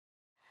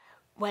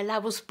Well, I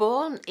was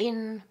born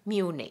in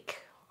Munich,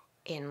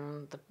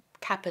 in the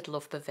capital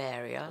of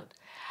Bavaria.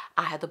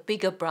 I had a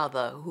bigger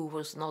brother who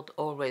was not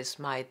always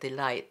my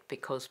delight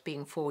because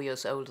being 4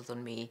 years older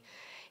than me,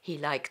 he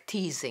liked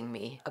teasing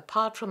me.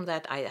 Apart from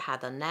that, I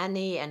had a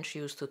nanny and she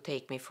used to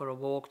take me for a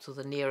walk to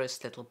the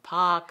nearest little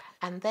park.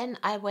 And then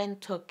I went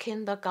to a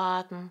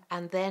kindergarten,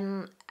 and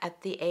then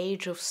at the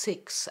age of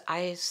 6,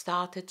 I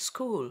started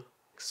school.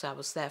 So I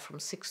was there from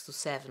 6 to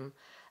 7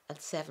 and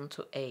 7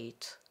 to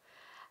 8.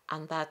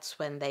 And that's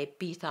when they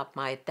beat up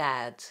my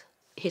dad.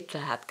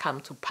 Hitler had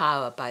come to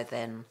power by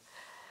then,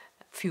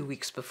 a few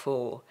weeks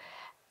before,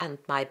 and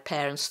my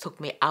parents took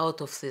me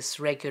out of this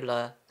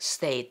regular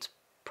state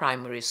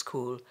primary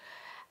school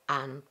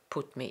and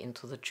put me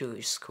into the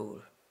Jewish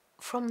school.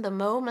 From the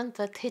moment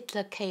that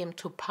Hitler came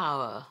to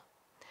power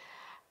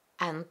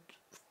and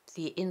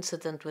the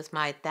incident with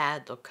my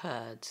dad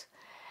occurred,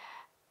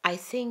 I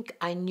think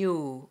I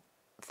knew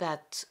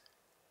that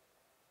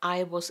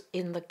I was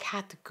in the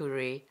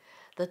category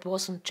that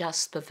wasn't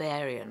just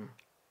Bavarian,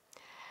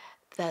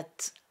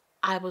 that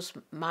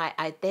my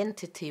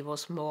identity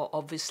was more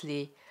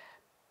obviously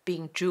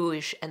being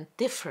Jewish and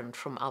different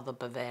from other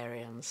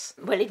Bavarians.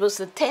 Well, it was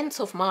the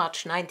 10th of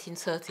March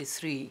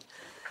 1933,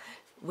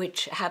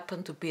 which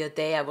happened to be a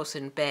day I was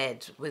in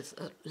bed with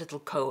a little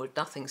cold,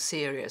 nothing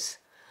serious.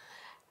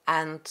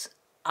 And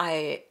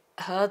I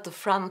heard the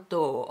front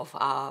door of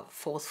our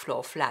 4th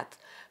floor flat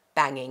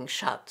banging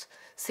shut,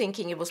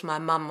 thinking it was my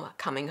mum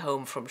coming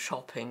home from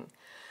shopping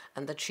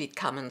and that she'd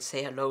come and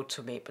say hello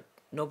to me, but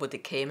nobody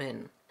came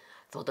in.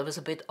 Thought it was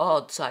a bit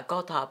odd, so I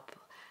got up,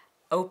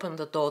 opened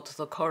the door to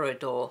the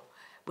corridor,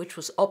 which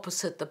was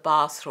opposite the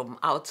bathroom,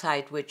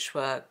 outside which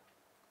were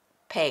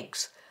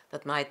pegs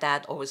that my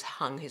dad always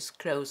hung his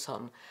clothes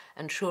on.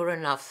 And sure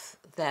enough,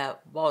 there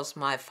was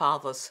my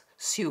father's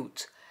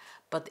suit,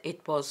 but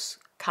it was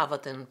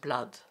covered in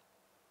blood,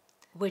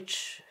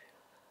 which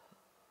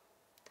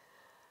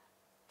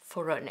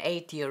for an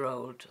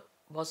 8-year-old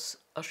was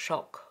a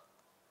shock,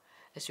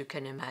 as you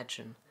can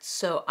imagine.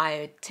 So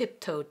I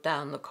tiptoed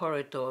down the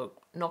corridor,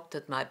 knocked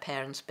at my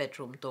parents'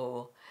 bedroom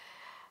door,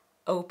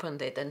 opened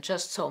it, and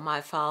just saw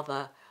my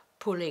father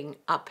pulling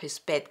up his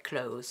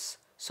bedclothes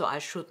so I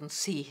shouldn't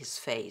see his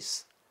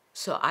face.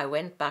 So I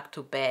went back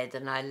to bed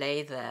and I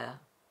lay there,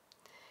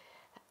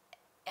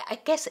 I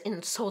guess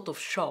in sort of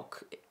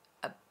shock,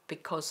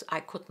 because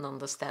I couldn't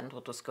understand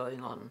what was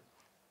going on.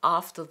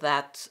 After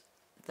that,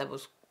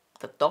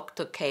 the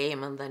doctor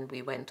came, and then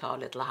we went to our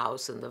little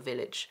house in the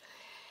village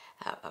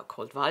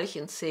called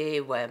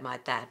Walchensee, where my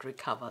dad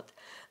recovered.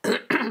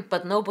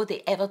 But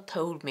nobody ever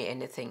told me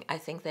anything. I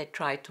think they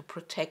tried to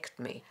protect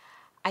me.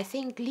 I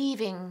think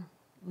leaving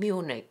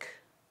Munich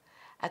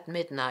at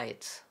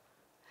midnight,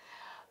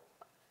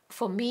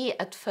 for me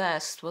at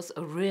first, was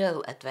a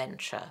real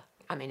adventure.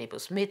 I mean, it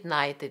was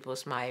midnight, it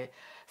was my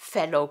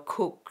fellow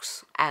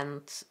cooks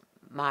and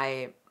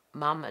my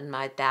mum and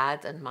my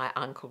dad and my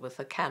uncle with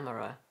a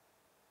camera.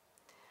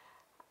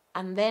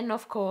 And then,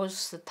 of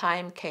course, the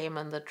time came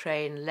and the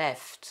train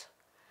left.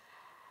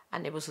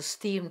 And it was a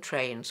steam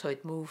train, so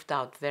it moved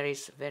out very,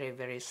 very,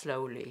 very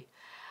slowly.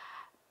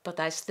 But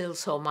I still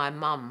saw my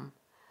mum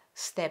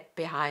step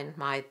behind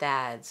my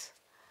dad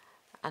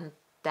and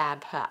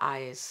dab her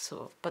eyes.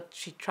 But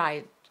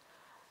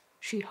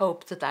she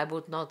hoped that I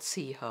would not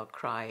see her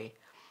cry.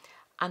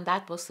 And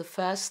that was the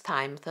first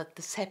time that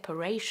the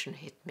separation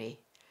hit me.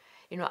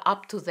 You know,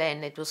 up to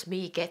then it was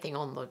me getting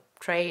on the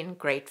train,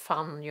 great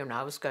fun. You know,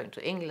 I was going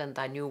to England,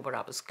 I knew where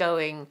I was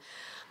going.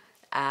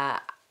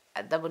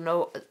 There were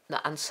no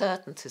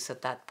uncertainties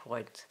at that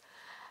point.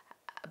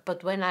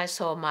 But when I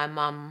saw my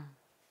mum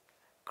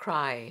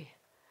cry,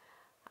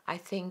 I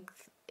think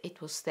it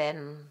was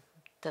then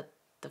that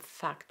the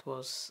fact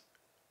was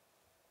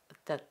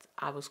that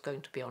I was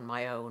going to be on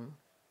my own.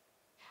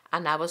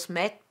 And I was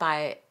met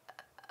by,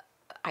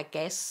 I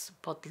guess,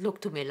 what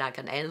looked to me like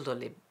an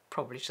elderly,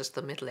 probably just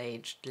a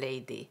middle-aged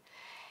lady,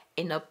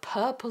 in a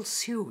purple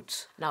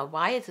suit. Now,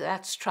 why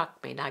that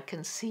struck me, and I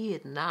can see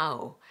it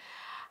now,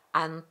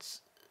 and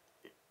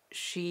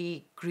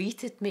she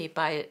greeted me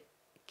by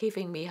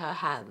giving me her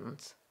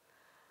hand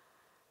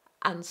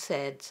and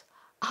said,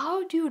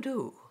 "How do you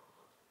do?"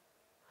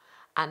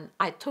 And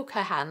I took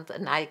her hand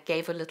and I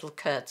gave a little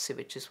curtsy,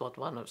 which is what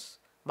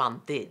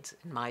one did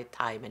in my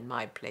time, in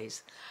my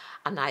place.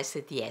 And I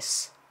said,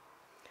 "Yes."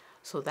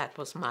 So that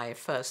was my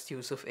first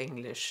use of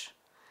English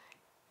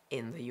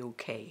in the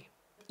UK.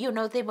 You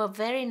know, they were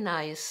very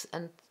nice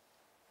and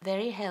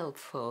very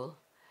helpful,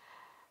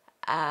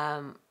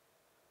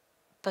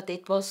 but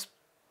it was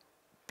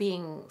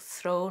being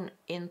thrown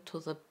into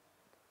the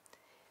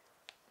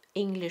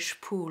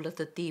English pool at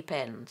the deep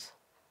end.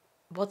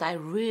 What I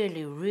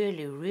really,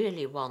 really,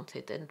 really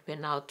wanted, and we're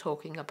now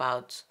talking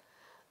about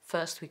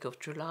first week of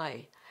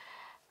July,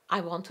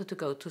 I wanted to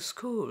go to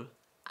school,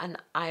 and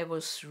I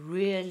was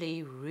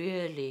really,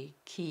 really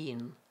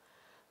keen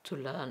to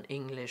learn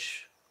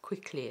English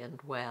quickly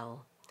and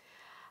well.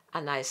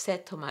 And I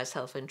said to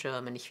myself in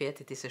German, ich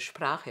werde diese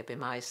Sprache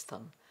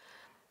bemeistern.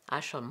 I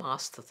shall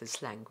master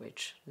this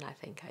language, and I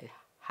think I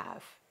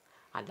have.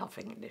 I love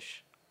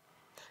English.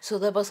 So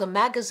there was a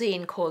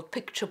magazine called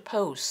Picture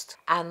Post,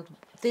 and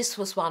this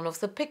was one of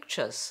the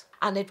pictures.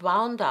 And it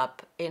wound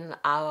up in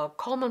our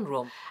common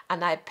room.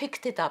 And I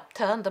picked it up,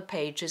 turned the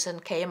pages,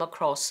 and came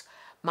across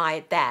my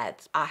dad.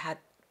 I had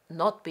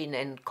not been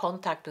in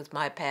contact with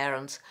my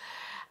parents.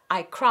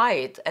 I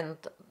cried, and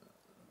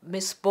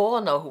Miss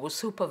Borner, who was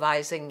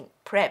supervising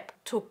prep,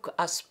 took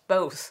us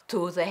both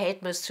to the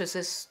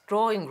headmistress's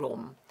drawing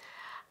room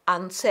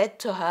and said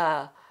to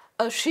her,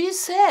 "Oh, she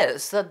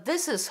says that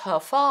this is her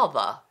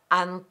father."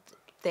 And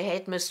the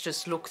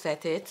headmistress looked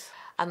at it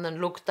and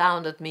then looked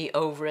down at me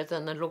over it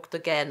and then looked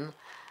again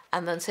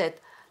and then said,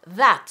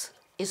 "That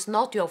is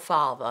not your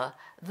father,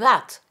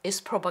 that is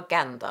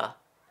propaganda."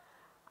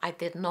 I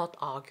did not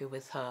argue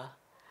with her.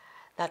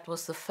 That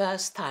was the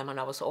first time, when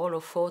I was all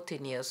of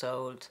 14 years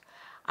old,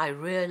 I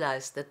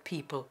realized that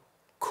people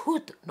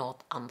could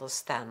not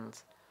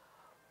understand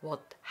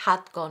what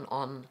had gone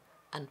on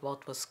and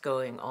what was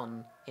going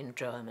on in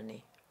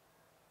Germany.